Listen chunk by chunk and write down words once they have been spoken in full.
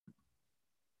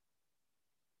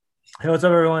Hey, what's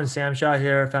up, everyone? Sam Shaw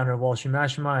here, founder of Wall Street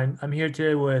Mastermind. I'm here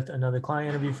today with another client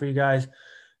interview for you guys.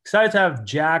 Excited to have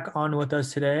Jack on with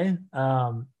us today.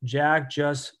 Jack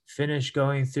just finished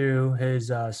going through his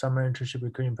summer internship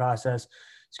recruiting process.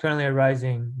 He's currently a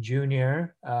rising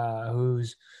junior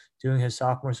who's doing his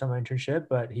sophomore summer internship,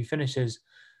 but he finished his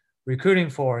recruiting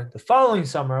for the following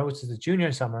summer, which is the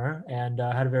junior summer, and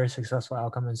had a very successful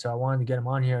outcome. And so I wanted to get him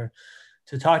on here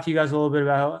to talk to you guys a little bit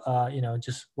about,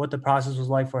 just what the process was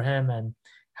like for him and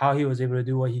how he was able to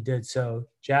do what he did. So,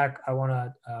 Jack, I want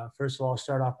to first of all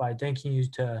start off by thanking you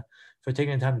for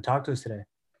taking the time to talk to us today.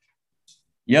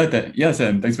 Yeah,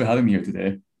 Sam. Thanks for having me here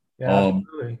today. Yeah, Um,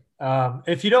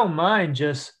 absolutely. If you don't mind,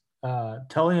 just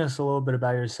telling us a little bit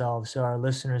about yourself, so our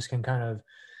listeners can kind of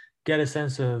get a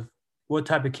sense of what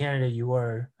type of candidate you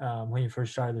were when you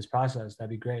first started this process. That'd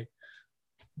be great.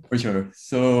 for sure.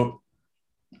 So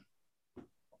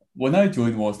when I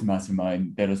joined Wall Street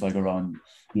Mastermind, that was like around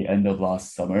the end of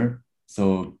last summer.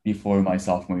 So before my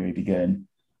sophomore year began,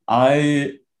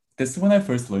 I this is when I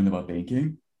first learned about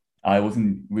banking. I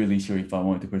wasn't really sure if I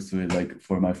wanted to pursue it like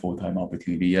for my full-time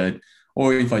opportunity yet,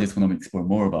 or if I just want to explore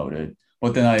more about it.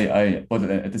 But then but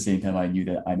then at the same time, I knew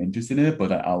that I'm interested in it,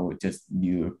 but I would just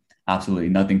knew absolutely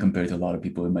nothing compared to a lot of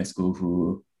people in my school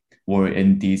who were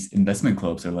in these investment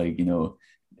clubs or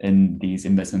in these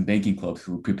investment banking clubs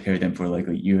who prepared them for like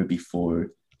a year before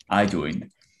I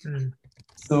joined. Mm.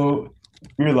 So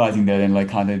realizing that and like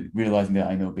kind of realizing that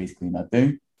I know basically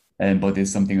nothing, and but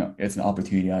it's an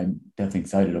opportunity I'm definitely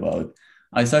excited about.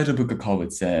 I decided to book a call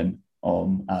with Sam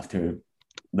after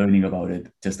learning about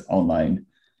it just online.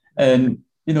 And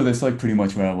that's like pretty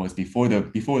much where I was before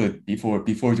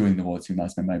joining the Wall Street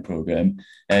Mastermind program.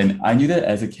 And I knew that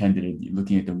as a candidate,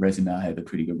 looking at the resume, I had a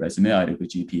pretty good resume. I had a good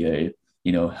GPA,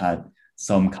 had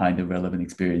some kind of relevant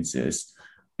experiences.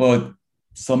 But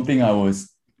something I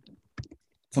was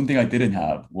something I didn't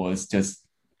have was just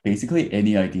basically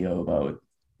any idea about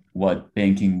what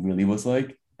banking really was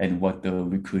like and what the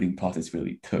recruiting process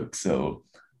really took. So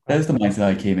Okay. that's the mindset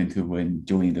I came into when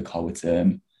joining the call with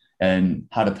Sam and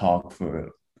had a talk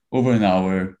for over an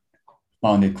hour,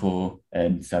 found it cool,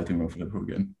 and started to enroll for the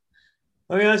program.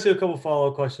 Let me ask you a couple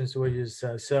follow-up questions to what you just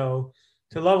said. So,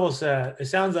 to level set, it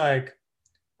sounds like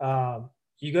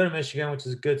you go to Michigan, which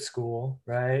is a good school,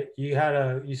 right? You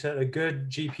said a good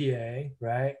GPA,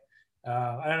 right?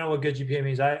 I don't know what good GPA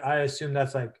means. I assume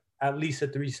that's like at least a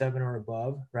 3.7 or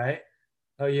above, right?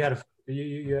 Oh, you had a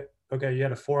okay, you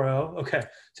had a 4.0. Okay,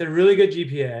 so a really good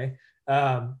GPA.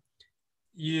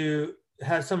 You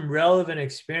had some relevant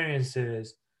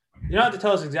experiences. You don't have to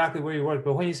tell us exactly where you work,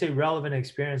 but when you say relevant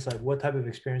experience, like what type of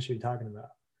experience are you talking about?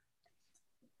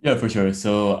 Yeah, for sure.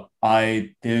 So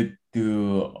I did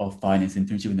do a finance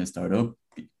internship in a startup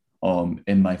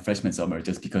in my freshman summer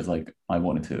just because like I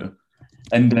wanted to.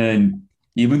 And then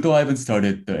even though I haven't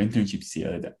started the internships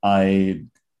yet, I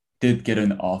did get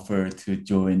an offer to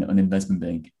join an investment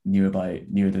bank near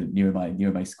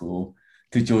my school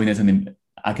to join as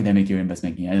academic year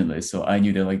investment banking analyst. So I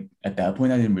knew that like at that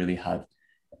point I didn't really have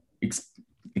ex-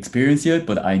 experience yet,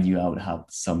 but I knew I would have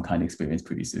some kind of experience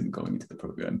pretty soon going into the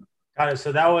program. Got it.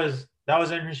 So that was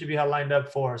an internship you had lined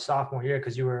up for sophomore year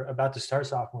because you were about to start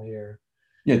sophomore year.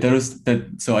 Yeah, there was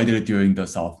that. So I did it during the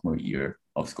sophomore year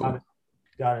of Got it. school.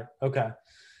 Got it. Okay.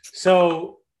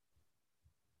 So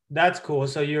that's cool.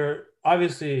 So you're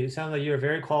obviously it sounds like you're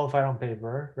very qualified on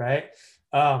paper, right?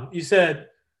 You said,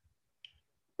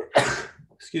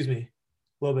 excuse me,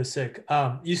 a little bit sick.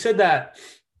 You said that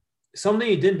something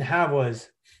you didn't have was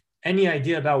any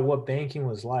idea about what banking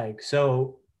was like.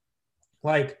 So,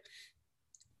 like,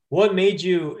 what made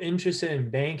you interested in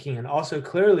banking? And also,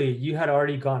 clearly, you had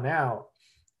already gone out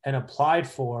and applied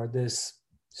for this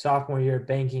sophomore year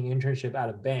banking internship at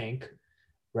a bank,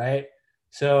 right?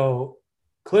 So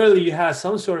clearly, you had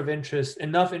some sort of interest,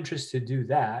 enough interest to do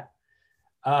that.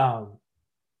 Um,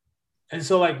 and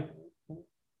so, like,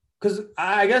 because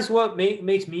I guess what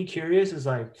makes me curious is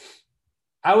like,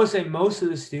 I would say most of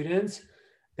the students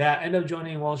that end up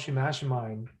joining Wall Street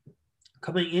Mastermind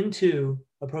coming into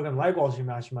a program like Wall Street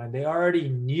Mastermind, they already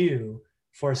knew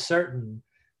for certain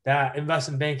that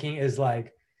investment banking is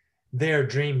like their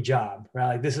dream job, right?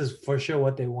 Like this is for sure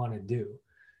what they want to do.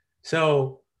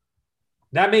 So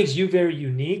that makes you very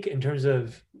unique in terms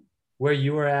of where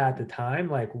you were at the time.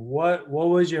 Like what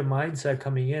was your mindset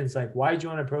coming in? It's like why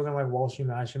join a program like Wall Street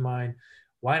Mastermind?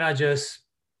 Why not just,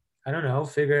 I don't know,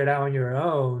 figure it out on your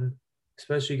own,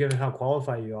 especially given how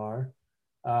qualified you are.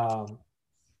 Um,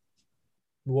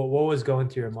 what was going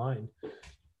through your mind?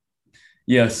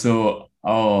 Yeah, so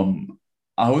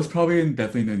I was probably in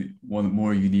definitely in one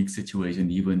more unique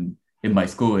situation even in my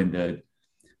school in that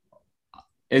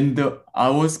I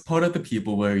was part of the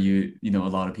people where a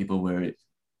lot of people where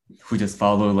who just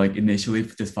follow like initially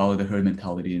just follow the herd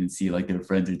mentality and see like their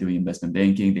friends are doing investment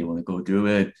banking, they want to go through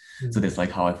it. So Mhm. that's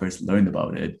like how I first learned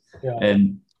about it. Yeah.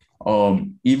 And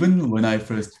even when I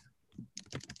first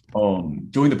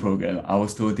joined the program, I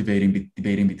was still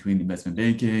debating between investment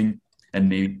banking and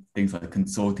maybe things like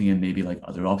consulting and maybe like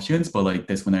other options. But like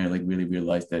that's when I like really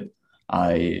realized that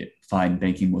I find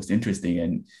banking most interesting.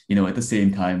 And at the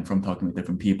same time, from talking with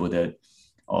different people, that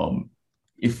um,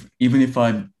 if even if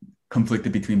I'm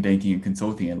conflicted between banking and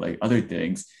consulting and like other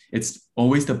things, it's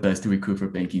always the best to recruit for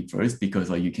banking first because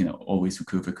like you can always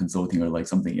recruit for consulting or like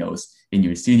something else in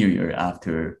your senior year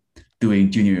after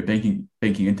doing junior year banking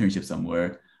internship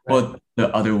somewhere. Right. But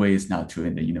the other way is not true,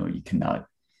 and that you cannot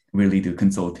really do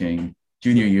consulting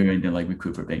junior year and then like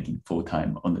recruit for banking full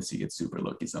time unless you get super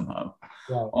lucky somehow.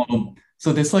 Right.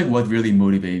 So that's like what really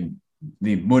motivated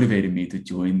me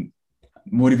to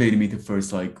motivated me to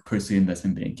first like pursue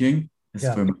investment banking. This is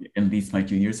Yeah. for at least my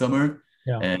junior summer,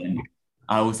 Yeah. and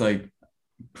I was like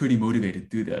pretty motivated to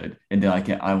do that. And then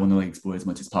I want to like explore as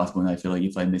much as possible. And I feel like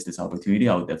if I miss this opportunity,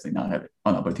 I would definitely not have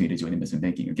an opportunity to join investment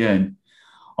banking again,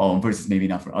 versus maybe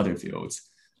not for other fields.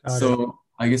 Got it. So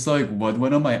I guess like what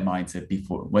went on my mindset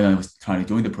before when I was trying to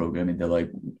join the program, and that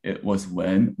like it was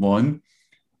when one,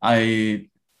 I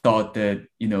thought that,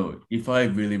 if I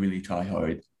really, really try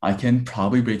hard, I can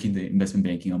probably break into investment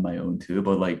banking on my own too,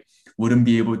 but like wouldn't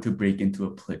be able to break into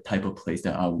a type of place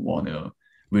that I want to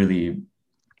really,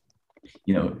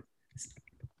 you know,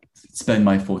 spend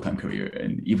my full-time career.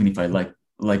 And even if I like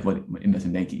what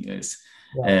investment banking is.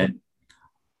 Yeah. And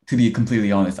to be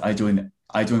completely honest, I joined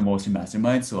Wall Street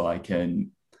Mastermind so I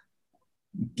can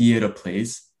be at a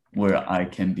place where I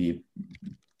can be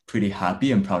pretty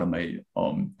happy and proud of my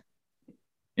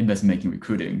investment banking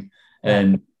recruiting. Yeah.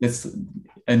 And that's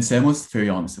and Sam was very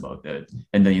honest about that.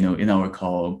 And then, in our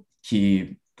call,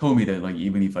 he told me that like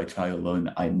even if I try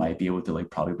alone, I might be able to like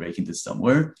probably break into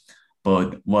somewhere.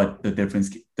 But what the difference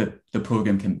the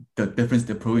program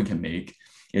can make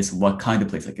is what kind of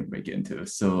place I can break into.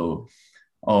 So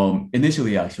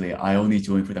initially actually I only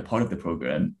joined for the part of the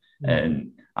program, Mm.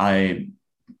 and I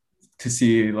to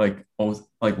see like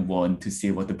like one to see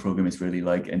what the program is really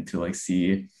like, and to like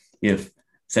see if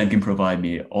Sam can provide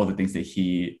me all the things that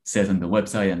he says on the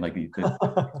website and like the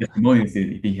testimonials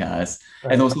that he has,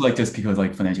 and Right. also like just because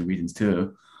like financial reasons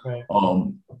too. Right.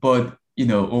 But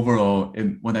overall,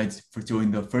 when I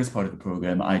joined the first part of the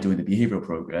program, I joined the behavioral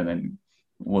program and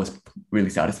was really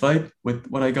satisfied with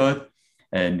what I got.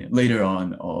 And later on,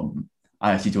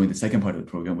 I actually joined the second part of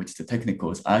the program, which is the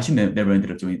technicals. I actually never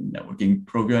ended up joining the networking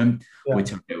program, Yeah.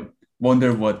 which I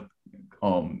wonder what,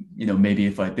 maybe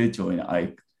if I did join,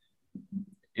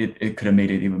 it could have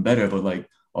made it even better. But like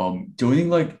joining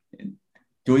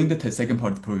the second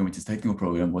part of the program, which is technical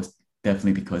program, was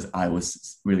definitely because I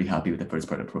was really happy with the first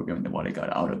part of the program and what I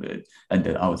got out of it, and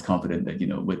that I was confident that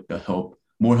with the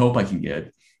more help I can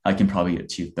get, I can probably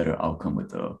achieve better outcome with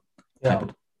the type Yeah.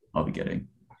 of I'll be getting.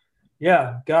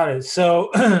 Yeah. Got it. So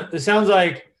it sounds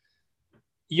like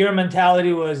your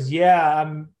mentality was, yeah,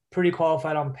 I'm pretty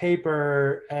qualified on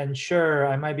paper, and sure,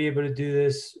 I might be able to do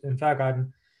this. In fact,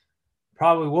 I'm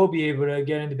probably will be able to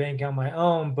get into banking on my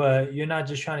own, but you're not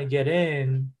just trying to get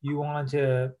in. You want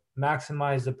to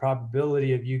maximize the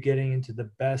probability of you getting into the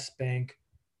best bank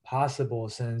possible,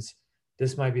 since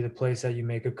this might be the place that you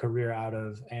make a career out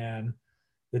of. And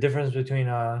the difference between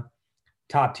a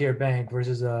top tier bank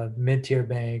versus a mid tier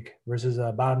bank versus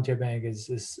a bottom tier bank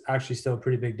is actually still a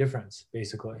pretty big difference,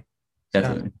 basically. It's kind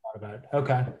of Definitely. thought about it.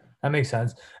 Okay, that makes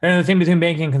sense. And the thing between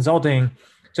banking and consulting,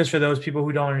 just for those people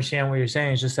who don't understand what you're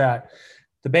saying, is just that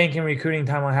the banking recruiting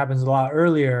timeline happens a lot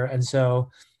earlier. And so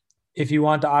if you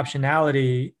want the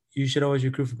optionality, you should always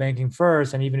recruit for banking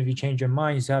first. And even if you change your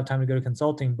mind, you still have time to go to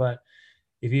consulting. But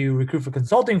if you recruit for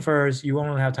consulting first, you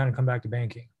won't have time to come back to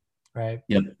banking, right?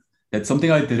 Yeah, that's something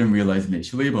I didn't realize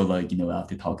initially, but like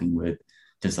after talking with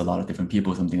just a lot of different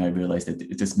people, something I realized that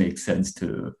it just makes sense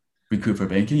to recruit for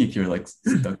banking if you're like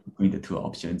stuck between the two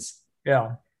options.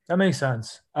 Yeah, that makes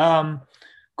sense.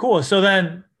 Cool. So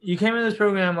then you came in this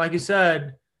program, like you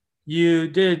said,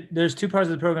 there's two parts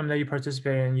of the program that you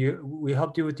participate in. We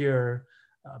helped you with your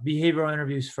behavioral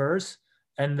interviews first,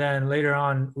 and then later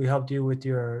on, we helped you with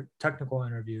your technical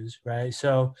interviews, right?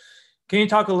 So can you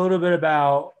talk a little bit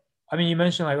about, I mean, you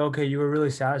mentioned like, okay, you were really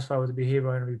satisfied with the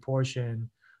behavioral interview portion.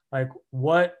 Like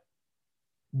what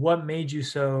made you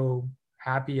so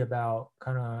happy about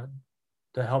kind of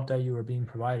the help that you were being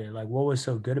provided? Like what was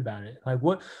so good about it? Like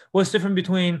what's different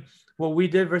between what we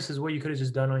did versus what you could have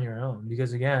just done on your own?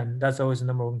 Because again, that's always the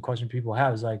number one question people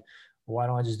have is like, why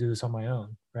don't I just do this on my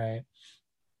own? Right.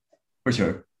 For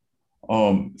sure.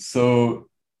 So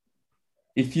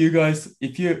if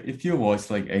you watch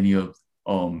like any of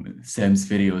Sam's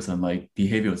videos on like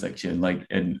behavioral section, like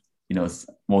and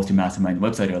Wall Street Mastermind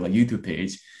website or like YouTube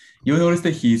page, you'll notice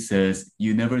that he says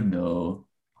you never know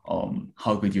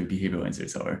how good your behavioral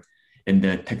answers are. And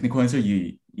the technical answer,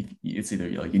 it's either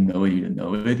like you know it, you don't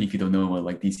know it. If you don't know what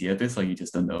like DCF is, like you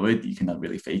just don't know it, you cannot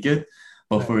really fake it.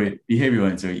 But Right. for a behavioral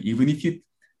answer, even if you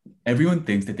everyone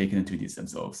thinks that they can introduce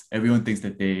themselves. Everyone thinks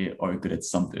that they are good at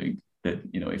something that,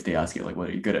 if they ask you like what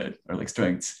are you good at or like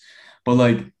strengths. But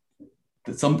like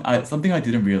something I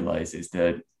didn't realize is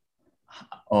that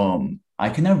I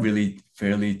cannot really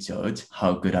fairly judge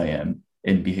how good I am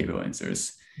in behavioral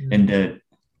answers. And Mm. that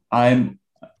I'm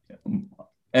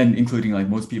and including like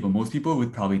most people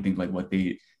would probably think like what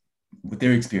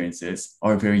their experiences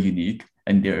are very unique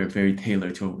and they're very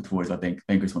tailored towards what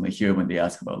bankers want to hear when they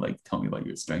ask about like tell me about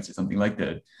your strengths or something like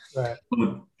that. Right.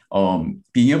 But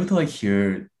being able to like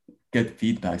get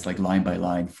feedbacks like line by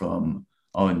line from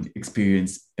an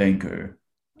experienced banker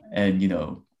and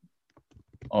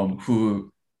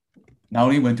who not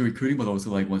only went to recruiting but also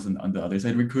like was on the other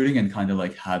side recruiting and kind of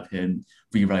like have him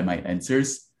rewrite my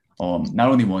answers not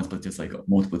only once but just like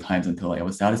multiple times until like, I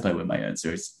was satisfied with my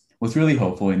answers was really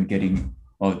helpful in getting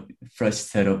a fresh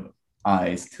set of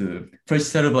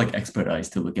like expert eyes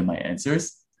to look at my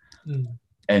answers Mm.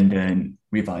 and then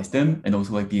revise them and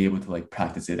also like be able to like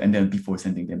practice it and then before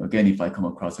sending them again if I come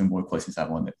across some more questions I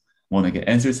want to get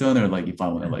answers on or like if I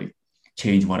want to like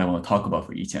change what I want to talk about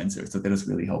for each answer. So that is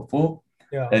really helpful.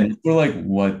 Yeah. And for like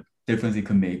what difference it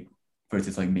can make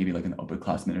versus like maybe like an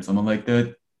upperclassman or someone like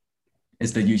that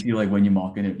is that usually like when you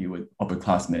mock interview with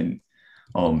upperclassmen,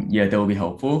 yeah, that will be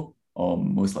helpful,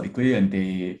 most likely. And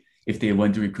if they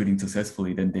went to recruiting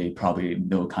successfully, then they probably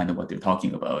know kind of what they're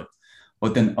talking about.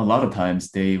 But then a lot of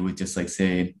times they would just like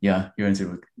say, yeah, your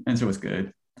answer was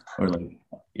good. Or like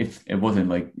if it wasn't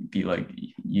like be like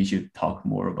you should talk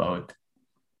more about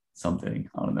something.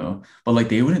 I don't know. But like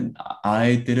they wouldn't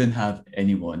I didn't have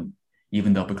anyone,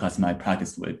 even the upperclassmen I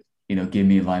practiced with, give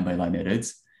me line by line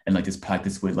edits and like just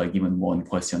practice with like even one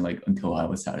question like until I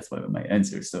was satisfied with my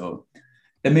answer. So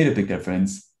that made a big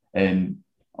difference. And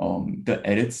the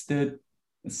edits that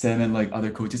Sam and like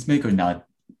other coaches make are not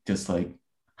just like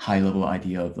high level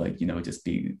idea of like, just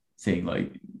being saying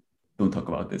like don't talk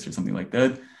about this or something like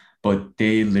that. But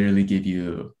they literally give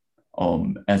you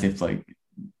as if like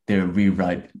they're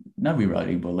not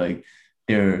rewriting, but like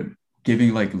they're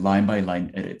giving like line by line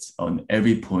edits on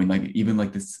every point, like even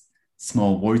like this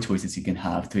small word choices you can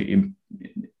have to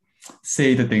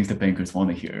say the things the bankers want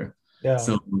to hear. Yeah.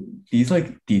 So these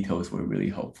like details were really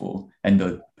helpful, and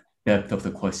the depth of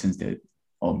the questions that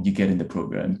you get in the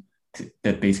program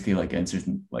that basically like answers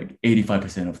like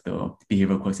 85% of the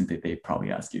behavioral questions that they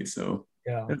probably ask you. So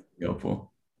Yeah. that's really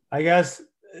helpful. I guess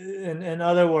in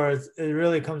other words, it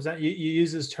really comes down, you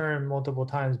use this term multiple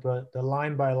times, but the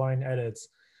line by line edits,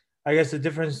 I guess the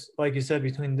difference, like you said,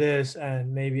 between this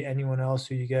and maybe anyone else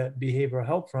who you get behavioral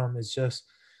help from is just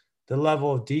the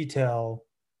level of detail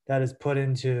that is put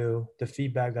into the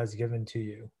feedback that's given to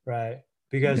you, right?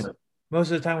 Because Yeah.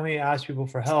 most of the time when you ask people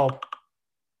for help,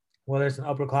 whether it's an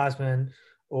upperclassman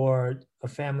or a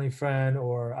family friend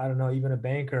or I don't know, even a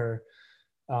banker,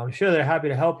 I'm sure they're happy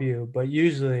to help you, but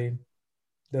usually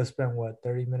they'll spend what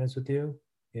 30 minutes with you,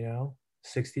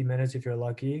 60 minutes if you're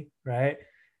lucky, right?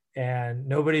 And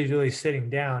nobody's really sitting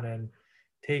down and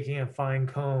taking a fine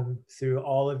comb through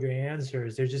all of your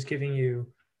answers. They're just giving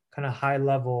you kind of high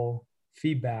level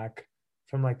feedback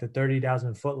from like the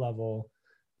 30,000 foot level.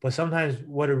 But sometimes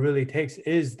what it really takes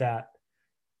is that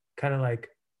kind of like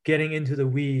getting into the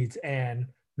weeds and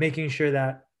making sure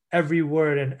that every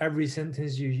word and every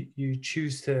sentence you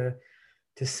choose to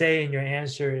say in your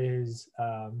answer is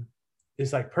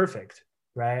like perfect,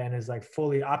 right? And is like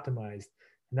fully optimized.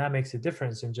 And that makes a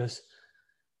difference in just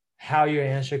how your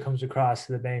answer comes across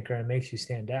to the banker and makes you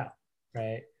stand out,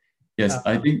 right? Yes,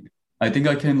 I Um, think I think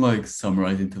I can like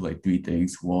summarize into like three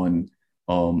things. One,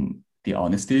 the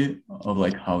honesty of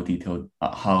like how detailed,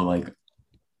 how like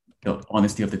the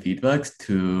honesty of the feedbacks.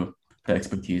 Two, the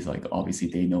expertise, like obviously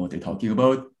they know what they're talking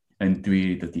about. And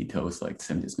three, the details, like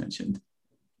Sam just mentioned,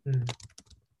 hmm.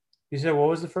 You said what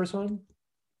was the first one?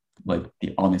 like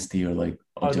the honesty or like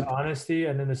Oh, the objective. honesty,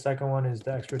 and then the second one is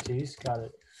the expertise. Got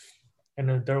it. And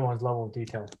then the third one's level of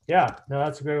detail. Yeah, no,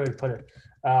 that's a great way to put it.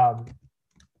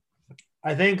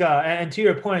 I think, and to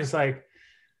your point, it's like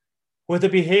with the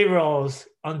behaviorals,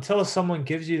 until someone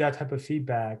gives you that type of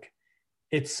feedback,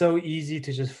 it's so easy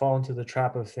to just fall into the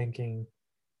trap of thinking,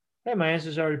 hey, my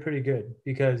answer's already pretty good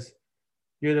because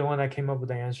you're the one that came up with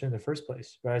the answer in the first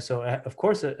place, right? So of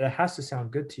course it has to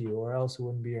sound good to you, or else it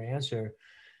wouldn't be your answer.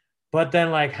 But then,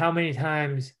 like, how many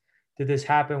times did this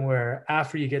happen where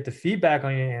after you get the feedback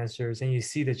on your answers and you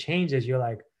see the changes, you're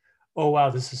like, oh wow,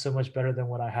 this is so much better than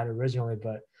what I had originally,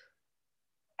 but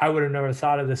I would have never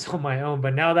thought of this on my own.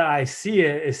 But now that I see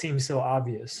it, it seems so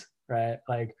obvious, right?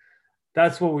 Like,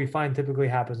 that's what we find typically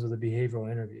happens with the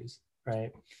behavioral interviews,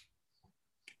 right?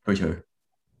 For sure.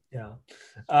 Yeah.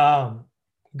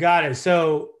 Got it.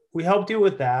 So we helped you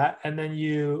with that. And then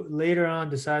you later on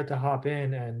decided to hop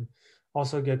in and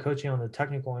also get coaching on the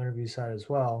technical interview side as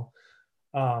well.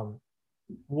 Um,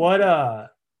 what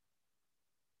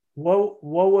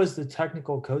what was the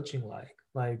technical coaching like?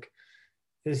 Like,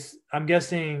 is I'm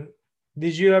guessing,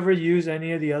 did you ever use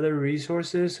any of the other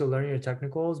resources to learn your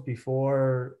technicals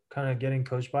before kind of getting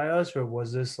coached by us, or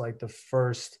was this like the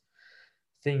first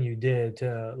thing you did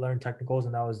to learn technicals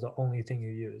and that was the only thing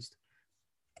you used?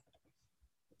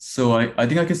 So I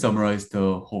think I can summarize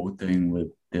the whole thing with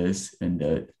this in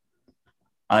that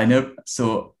I never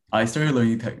so I started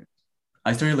learning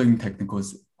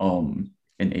technicals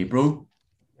in April,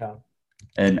 Yeah.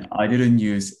 and I didn't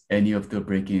use any of the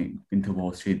breaking into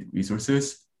Wall Street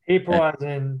resources. April And as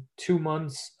in 2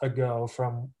 months ago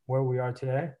from where we are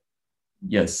today.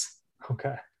 yes,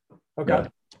 Okay. Okay. yeah.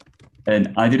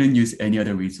 And I didn't use any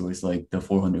other resource like the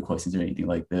 400 questions or anything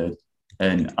like that.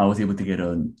 And I was able to get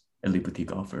an elite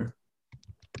boutique offer.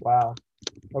 Wow.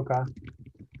 Okay.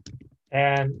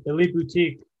 And elite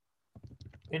boutique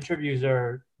interviews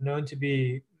are known to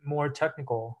be more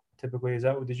technical typically. Is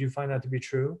that, did you find that to be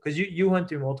true? Because you went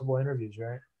through multiple interviews,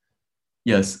 right?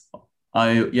 Yes,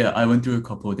 I went through a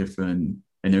couple of different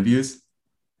interviews,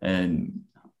 and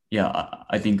yeah,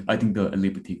 I think the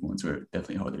elite boutique ones were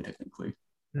definitely harder technically.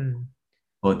 Hmm.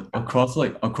 But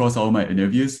across all my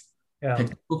interviews, Yeah.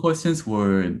 technical questions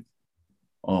were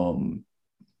um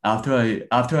after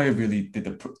I really did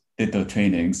the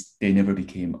trainings, they never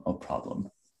became a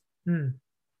problem. Hmm.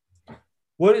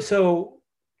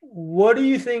 What do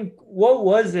you think, what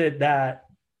was it that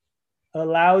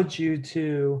allowed you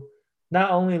to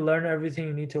not only learn everything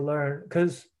you need to learn?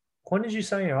 Because when did you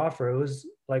sign your offer? It was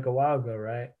like a while ago,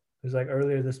 right? It was like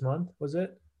earlier this month, was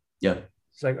it? Yeah,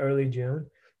 It's like early June.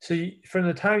 So from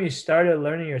the time you started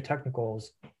learning your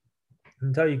technicals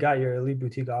until you got your elite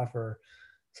boutique offer,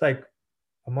 it's like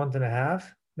a month and a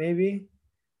half, maybe.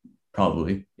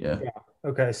 probably. Yeah. Yeah.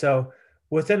 Okay. So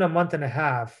within a month and a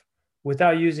half,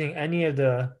 without using any of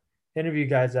the interview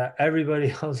guides that everybody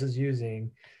else is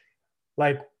using,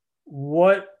 like,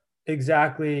 what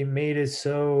exactly made it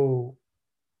so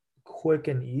quick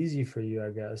and easy for you, I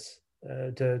guess,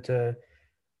 to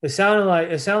it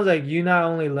sounds like you not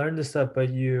only learned the stuff, but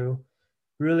you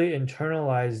really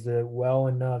internalized it well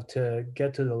enough to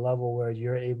get to the level where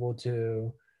you're able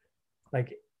to,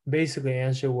 like, basically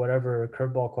answer whatever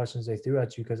curveball questions they threw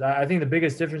at you. Because I think the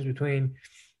biggest difference between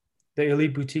the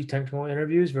elite boutique technical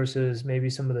interviews versus maybe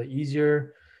some of the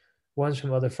easier ones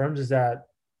from other firms is that,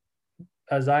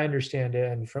 as I understand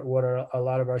it, and what a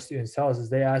lot of our students tell us, is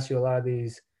they ask you a lot of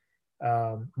these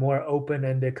more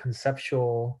open-ended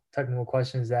conceptual technical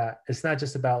questions that it's not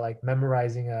just about like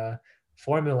memorizing a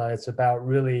formula. It's about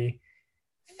really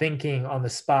thinking on the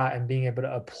spot and being able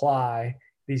to apply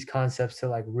these concepts to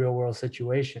like real world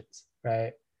situations,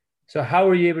 right? So how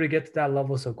were you able to get to that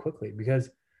level so quickly? Because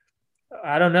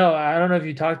I don't know if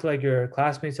you talk to like your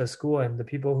classmates at school and the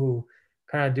people who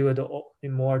kind of do it the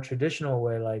more traditional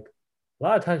way. Like, a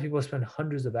lot of times people spend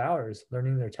hundreds of hours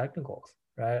learning their technicals,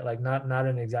 right? Like, not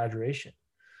an exaggeration.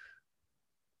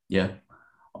 Yeah.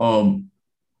 Um,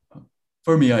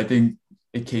 for me, I think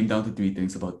it came down to three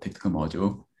things about technical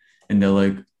module. And they're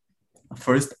like,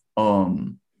 first,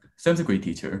 Sam's a great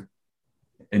teacher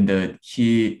in that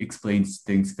he explains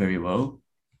things very well.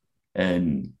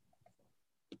 And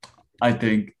I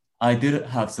think I did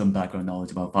have some background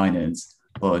knowledge about finance,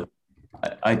 but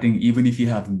I think even if you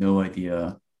have no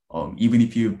idea, even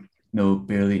if you know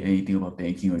barely anything about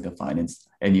banking or the finance,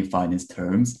 any finance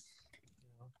terms,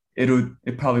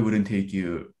 it probably wouldn't take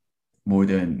you more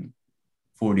than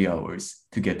 40 hours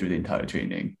to get through the entire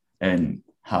training and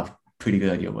have pretty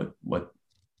good idea what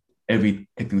every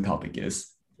technical topic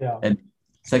is. Yeah. And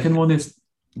second one is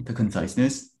the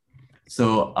conciseness.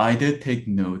 So I did take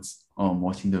notes on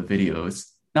watching the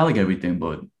videos, not like everything,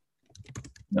 but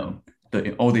no,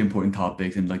 all the important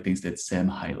topics and like things that Sam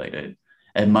highlighted.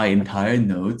 And my entire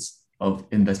notes of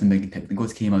investment banking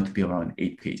technicals came out to be around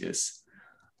 8 pages.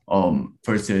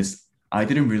 Versus I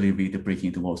didn't really read the Breaking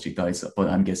into Wall Street guides, but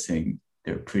I'm guessing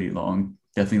they're pretty long,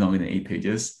 definitely longer than 8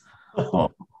 pages. Um,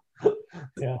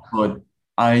 Yeah. but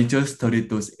I just studied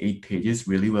those 8 pages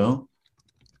really well.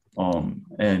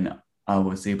 And I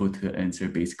was able to answer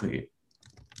basically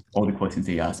all the questions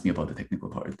they asked me about the technical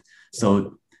part. Yeah.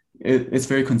 So it's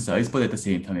very concise, but at the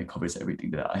same time, it covers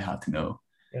everything that I have to know.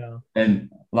 Yeah. And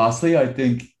lastly, I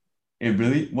think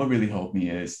what really helped me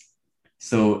is,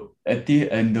 so at the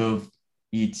end of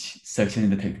each section in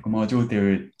the technical module,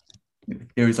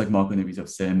 there is like mock interviews of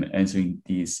Sam answering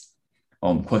these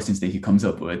questions that he comes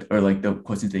up with, or like the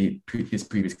questions that his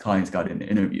previous clients got in the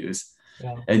interviews,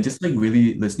 Yeah. and just like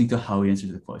really listening to how he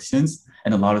answers the questions.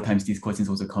 And a lot of times these questions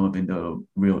also come up in the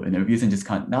real interviews, and just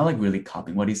kind of not like really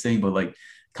copying what he's saying, but like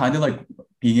kind of like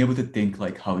being able to think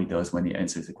like how he does when he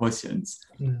answers the questions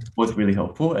Mm. was really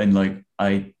helpful. And like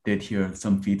I did hear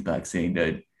some feedback saying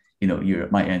that, your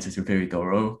my answers are very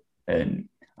thorough and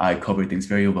I covered things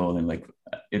very well, and like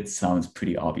it sounds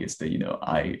pretty obvious that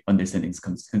I understand things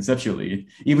conceptually,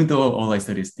 even though all I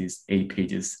studied is this 8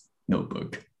 pages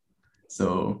notebook.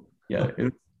 So yeah,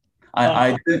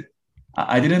 Uh,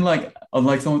 I didn't like,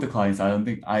 unlike some of the clients, I don't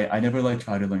think I never like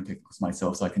try to learn technicals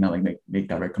myself, so I cannot like make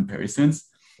direct comparisons.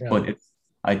 yeah. But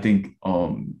I think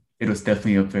it was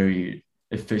definitely a very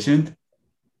efficient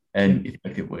Yeah. and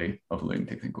effective way of learning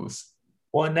technicals.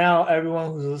 Well, now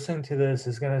everyone who's listening to this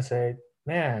is gonna say,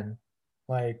 "Man,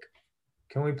 like,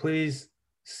 can we please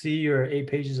see your 8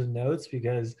 pages of notes?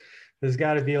 Because there's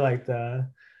got to be like the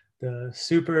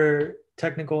super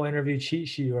technical interview cheat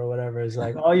sheet or whatever. It's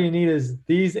like all you need is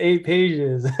these 8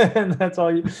 pages, and that's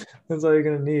all you're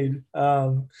gonna need."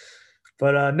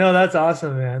 But no, that's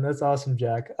awesome, man. That's awesome,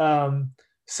 Jack.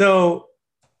 So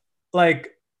like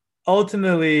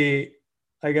ultimately,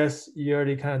 I guess you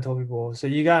already kind of told people. So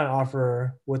you got an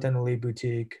offer within the lead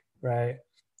boutique, right?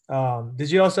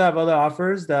 Did you also have other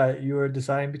offers that you were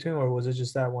deciding between, or was it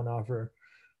just that one offer?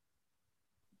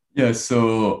 Yeah,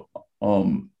 so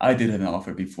I did have an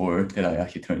offer before that I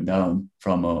actually turned down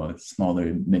from a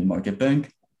smaller mid-market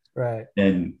bank. Right.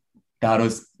 And that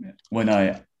was when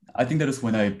I think that was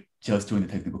when I just joined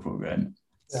the technical program.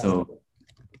 Yeah. So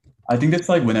I think that's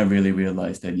like when I really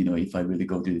realized that, if I really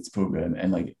go through this program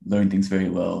and like learn things very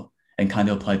well and kind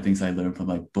of apply things I learned from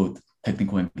like both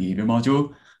technical and behavior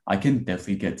module, I can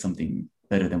definitely get something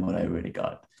better than what I already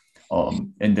got.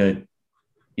 And that,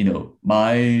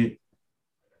 my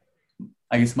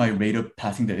I guess my rate of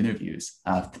passing the interviews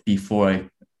after before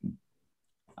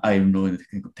I enrolled in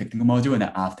the technical module and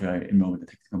after I enrolled in the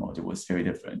technical module was very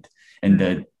different. And Hmm.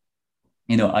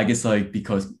 that, I guess like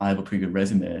because I have a pretty good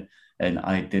resume and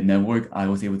I did network, I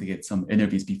was able to get some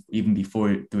interviews even before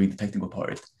doing the technical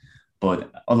part.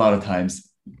 But a lot of times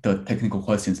the technical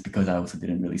questions, because I also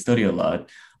didn't really study a lot,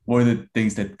 were the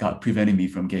things that got preventing me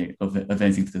from getting of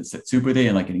advancing to the super day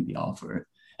and like getting the offer.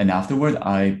 And afterward,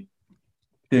 I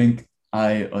think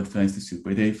I advanced to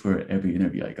super day for every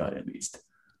interview I got at least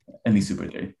super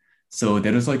day. So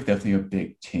that was like definitely a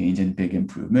big change and big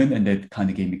improvement. And that kind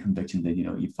of gave me conviction that,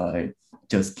 if I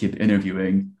just keep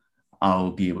interviewing,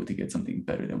 I'll be able to get something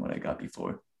better than what I got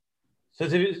before. So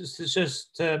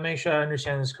just to make sure I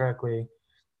understand this correctly,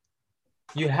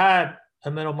 you had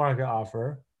a middle market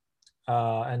offer,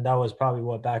 and that was probably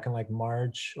what back in like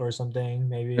March or something,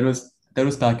 maybe. That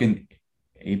was back in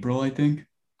April, I think.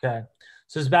 Okay,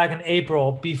 so it's back in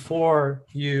April before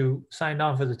you signed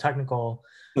on for the technical.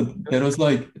 So that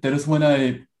was when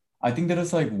I think that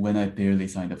was like when I barely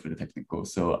signed up for the technical.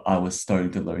 So I was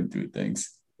starting to learn through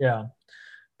things. Yeah,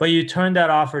 but you turned that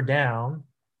offer down,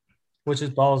 which is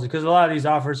ballsy because a lot of these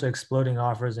offers are exploding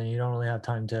offers, and you don't really have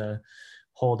time to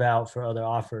hold out for other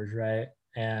offers, right?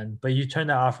 And but you turned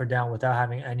that offer down without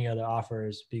having any other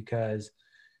offers because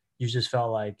you just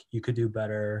felt like you could do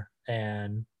better.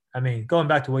 And I mean, going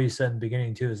back to what you said in the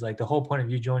beginning too, is like the whole point of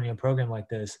you joining a program like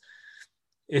this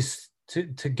is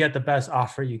to get the best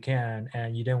offer you can,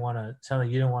 and you didn't want to sound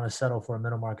like you didn't want to settle for a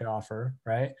middle market offer,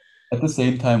 right? At the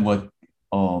same time, what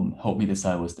helped me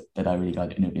decide was that I already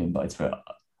got interview invites for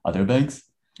other banks.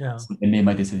 Yeah. So it made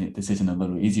my decision a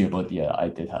little easier. But yeah, I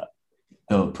did have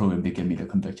the program did give me the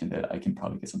conviction that I can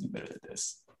probably get something better than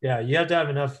this. Yeah, you have to have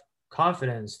enough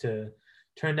confidence to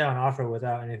turn down an offer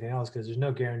without anything else because there's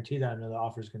no guarantee that another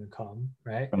offer is going to come,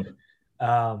 right? Right.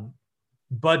 Um,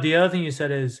 but the other thing you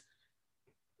said is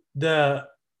the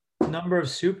number of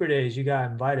super days you got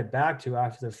invited back to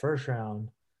after the first round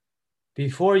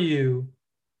before you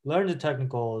learned the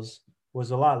technicals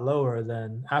was a lot lower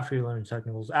than after you learned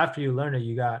technicals. After you learned it,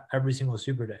 you got every single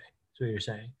super day. That's what you're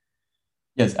saying.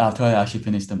 Yes, after I actually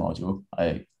finished the module,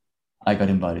 I got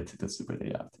invited to the super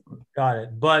day afterward. Got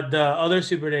it. But the other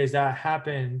super days that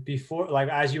happened before, like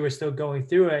as you were still going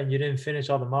through it and you didn't finish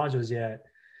all the modules yet,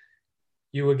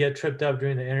 you would get tripped up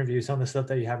during the interview, some of the stuff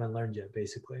that you haven't learned yet,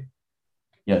 basically.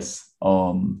 Yes.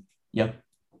 Yep.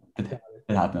 That, Got it.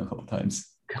 It happened a couple times.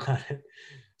 Got it.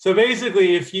 So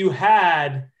basically, if you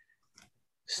had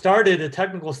started the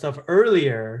technical stuff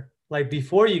earlier, like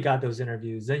before you got those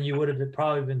interviews, then you would have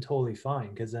probably been totally fine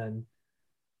because then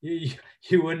you,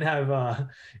 you wouldn't have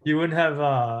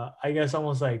I guess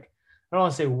almost like I don't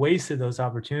want to say wasted those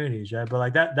opportunities, right? But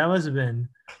like that must have been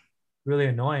really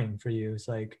annoying for you. It's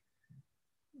like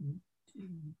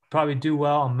probably do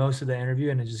well on most of the interview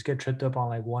and then just get tripped up on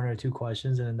like one or two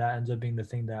questions, and then that ends up being the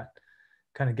thing that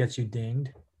kind of gets you dinged.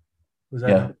 Was that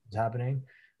Yeah, what's happening?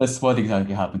 that's what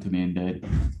exactly happened to me. And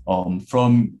that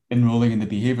from enrolling in the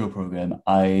behavioral program,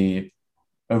 I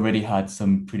already had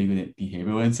some pretty good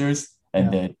behavioral answers,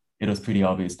 and Yeah. that it was pretty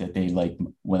obvious that they liked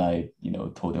when I,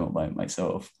 told them about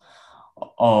myself.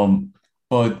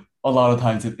 But a lot of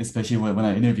times, especially when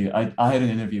I interview, I had an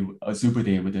interview, a super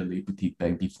day with a lead boutique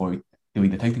bank before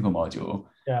doing the technical module,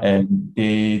 Yeah. and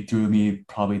they threw me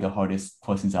probably the hardest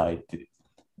questions I did.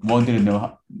 One, didn't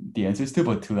know the answers to,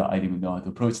 but two, I didn't even know how to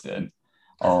approach them.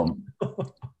 Um,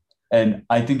 and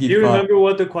I think Do you if I, remember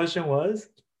what the question was?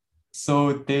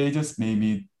 so they just made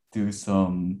me do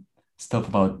some stuff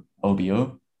about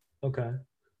OBO. Okay.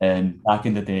 And back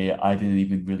in the day, I didn't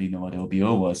even really know what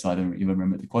LBO was, so I don't even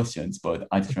remember the questions, but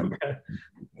I just remember.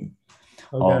 Okay.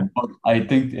 Okay. But I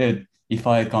think that if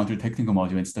I had gone through technical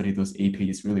module and studied those 8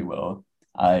 pages really well,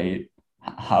 I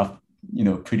have,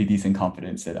 pretty decent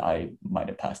confidence that I might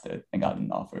have passed it and gotten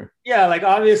an offer. Yeah, like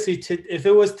obviously if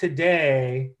it was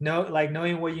today, no, like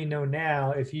knowing what you know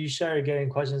now, if you started getting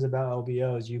questions about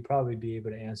LBOs, you'd probably be able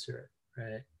to answer it,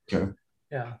 right? Sure.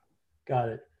 Yeah. Got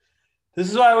it. This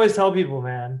is what I always tell people,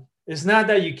 man. It's not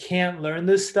that you can't learn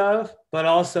this stuff, but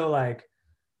also like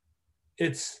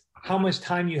it's how much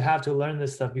time you have to learn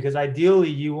this stuff because ideally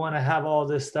you want to have all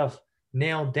this stuff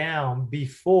nailed down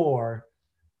before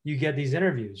you get these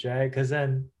interviews, right? Because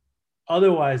then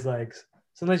otherwise, like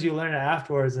sometimes you learn it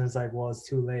afterwards and it's like, well, it's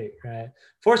too late, right?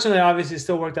 Fortunately, obviously, it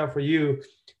still worked out for you.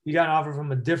 You got an offer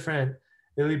from a different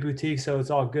elite boutique, so it's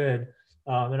all good.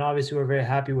 And obviously, we're very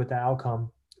happy with the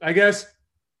outcome. I guess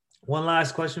one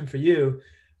last question for you.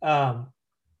 Um,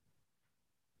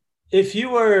 if you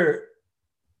were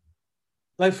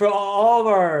like for all of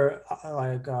our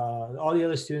all the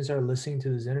other students that are listening to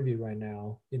this interview right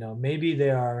now, maybe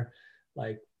they are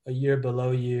like a year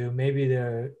below you, maybe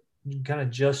they're kind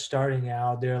of just starting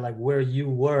out, they're like where you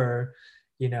were,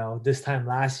 this time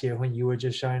last year when you were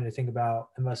just starting to think about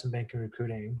investment banking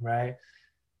recruiting, right?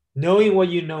 Knowing what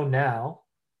you know now,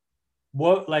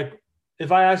 what like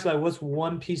if I ask like what's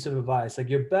one piece of advice, like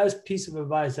your best piece of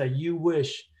advice that you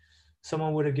wish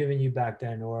someone would have given you back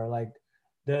then, or like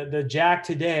the Jack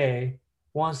today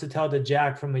wants to tell the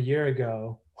Jack from a year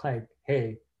ago, like,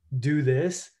 hey, do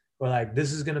this, or like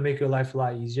this is gonna make your life a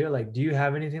lot easier. Like, do you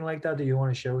have anything like that that you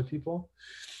want to share with people?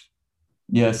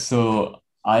 Yeah, so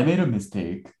I made a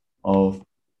mistake of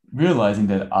realizing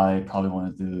that I probably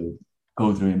wanted to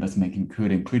go through investment banking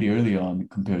recruiting pretty early on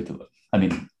compared to, I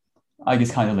mean, I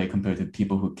guess kind of like compared to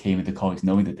people who came into college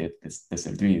knowing that this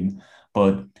their dream.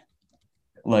 But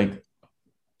like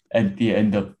at the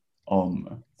end of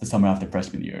the summer after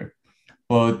freshman year.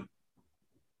 But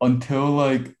until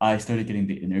like I started getting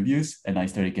the interviews and I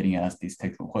started getting asked these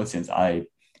technical questions, I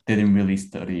didn't really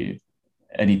study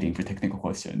anything for technical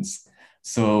questions.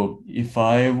 So if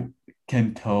I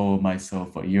can tell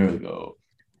myself a year ago,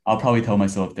 I'll probably tell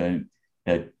myself that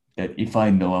if I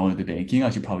know I want to do banking, I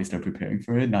should probably start preparing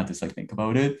for it, not just like think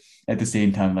about it. At the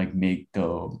same time, like make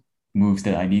the moves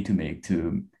that I need to make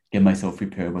to get myself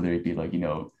prepared, whether it be like,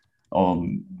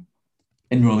 um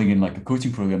enrolling in like a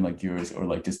coaching program like yours, or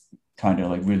like just trying to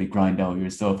like really grind out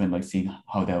yourself and like seeing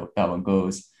how that one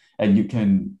goes. And you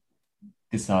can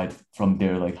decide from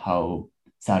there like how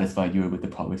satisfied you are with the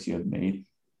progress you have made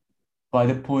by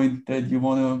the point that you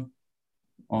want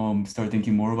to start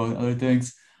thinking more about other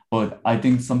things. But I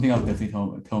think something I'll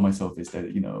definitely tell myself is that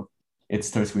it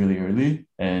starts really early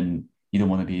and you don't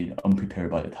want to be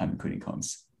unprepared by the time recruiting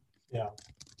comes, Yeah.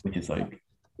 which is like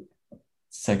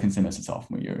second semester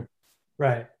sophomore year.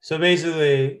 Right. So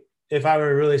basically, if I were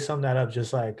to really sum that up,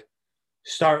 just like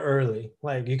start early.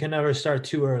 Like you can never start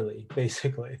too early,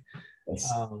 basically.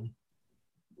 Yes. Um,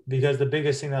 because the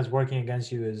biggest thing that's working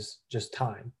against you is just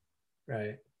time,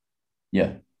 right?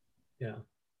 Yeah. Yeah,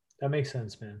 that makes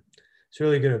sense, man. It's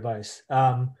really good advice.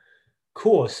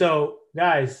 Cool. So,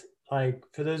 guys, like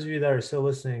for those of you that are still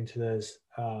listening to this,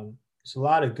 it's a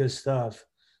lot of good stuff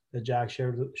that Jack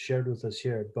shared with us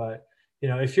here. But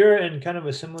if you're in kind of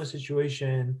a similar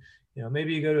situation,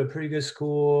 maybe you go to a pretty good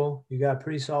school, you got a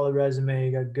pretty solid resume,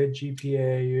 you got good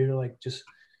GPA, you're like just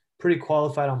pretty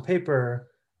qualified on paper.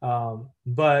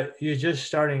 But you're just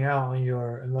starting out on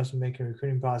your investment banking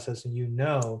recruiting process, and you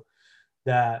know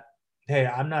that, hey,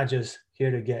 I'm not just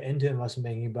here to get into investment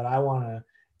banking, but I want to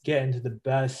get into the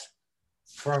best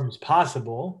firms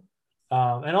possible.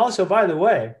 And also, by the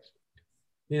way,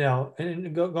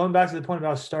 going back to the point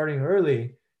about starting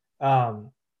early, um,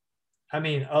 I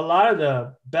mean, a lot of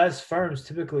the best firms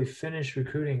typically finish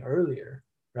recruiting earlier,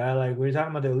 right? Like we're talking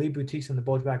about the elite boutiques and the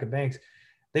bulge bracket banks,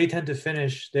 they tend to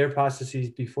finish their processes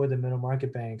before the middle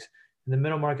market banks, and the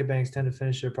middle market banks tend to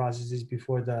finish their processes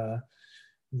before the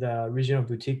regional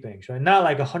boutique banks, right? Not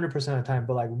like 100% of the time,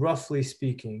 but like roughly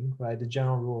speaking, right? The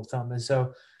general rule of thumb. And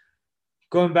so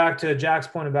going back to Jack's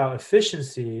point about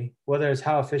efficiency, whether it's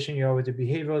how efficient you are with your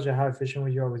behaviorals or how efficient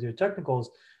you are with your technicals,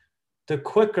 the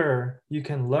quicker you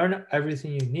can learn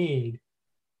everything you need,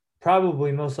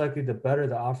 probably most likely the better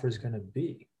the offer is going to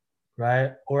be,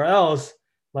 right? Or else,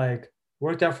 like,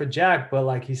 worked out for Jack, but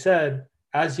like he said,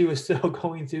 as he was still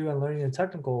going through and learning the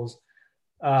technicals,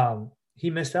 he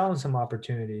missed out on some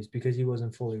opportunities because he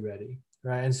wasn't fully ready,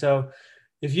 right? And so,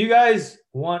 if you guys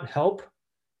want help,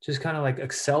 just kind of like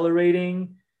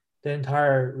accelerating the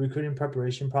entire recruiting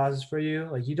preparation process for you,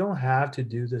 like you don't have to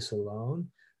do this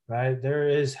alone, right? There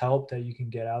is help that you can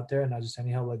get out there, and not just any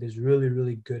help. Like there's really,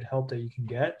 really good help that you can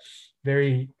get,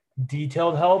 very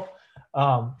detailed help.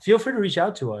 Feel free to reach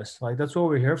out to us. Like that's what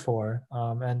we're here for.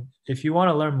 And if you want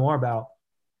to learn more about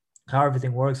how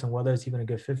everything works and whether it's even a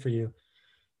good fit for you, you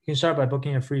can start by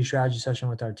booking a free strategy session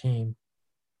with our team.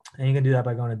 And you can do that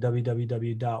by going to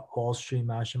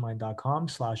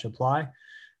www.wallstreetmastermind.com/apply.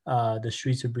 The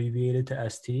street's abbreviated to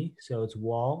ST. So it's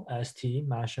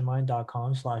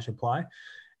wallstmastermind.com/apply.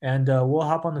 And we'll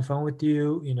hop on the phone with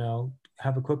you,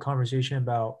 have a quick conversation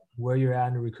about where you're at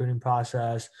in the recruiting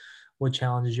process, what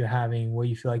challenges you're having, what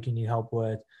you feel like you need help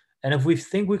with. And if we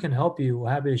think we can help you,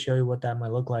 we're happy to show you what that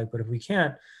might look like. But if we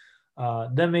can't,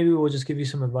 then maybe we'll just give you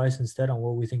some advice instead on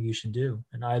what we think you should do.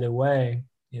 And either way,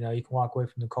 you can walk away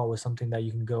from the call with something that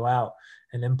you can go out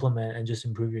and implement and just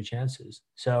improve your chances.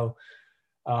 So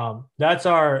that's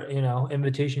our,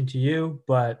 invitation to you.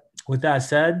 But with that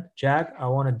said, Jack, I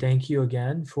want to thank you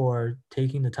again for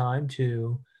taking the time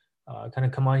to kind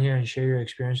of come on here and share your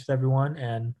experience with everyone.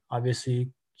 And obviously,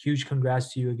 huge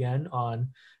congrats to you again on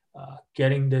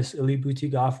getting this elite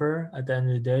boutique offer at the end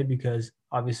of the day, because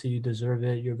obviously you deserve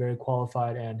it. You're very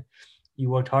qualified and you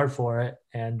worked hard for it.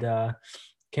 And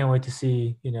can't wait to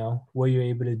see, what you're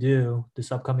able to do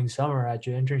this upcoming summer at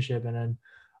your internship. And then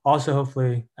also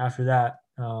hopefully after that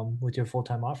with your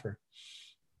full-time offer.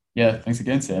 Yeah, thanks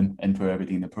again, Sam, and for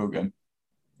everything in the program.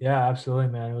 Yeah, absolutely,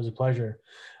 man. It was a pleasure.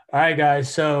 All right,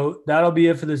 guys. So that'll be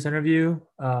it for this interview.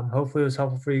 Hopefully it was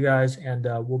helpful for you guys, and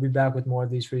we'll be back with more of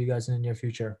these for you guys in the near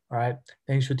future. All right.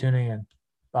 Thanks for tuning in.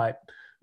 Bye.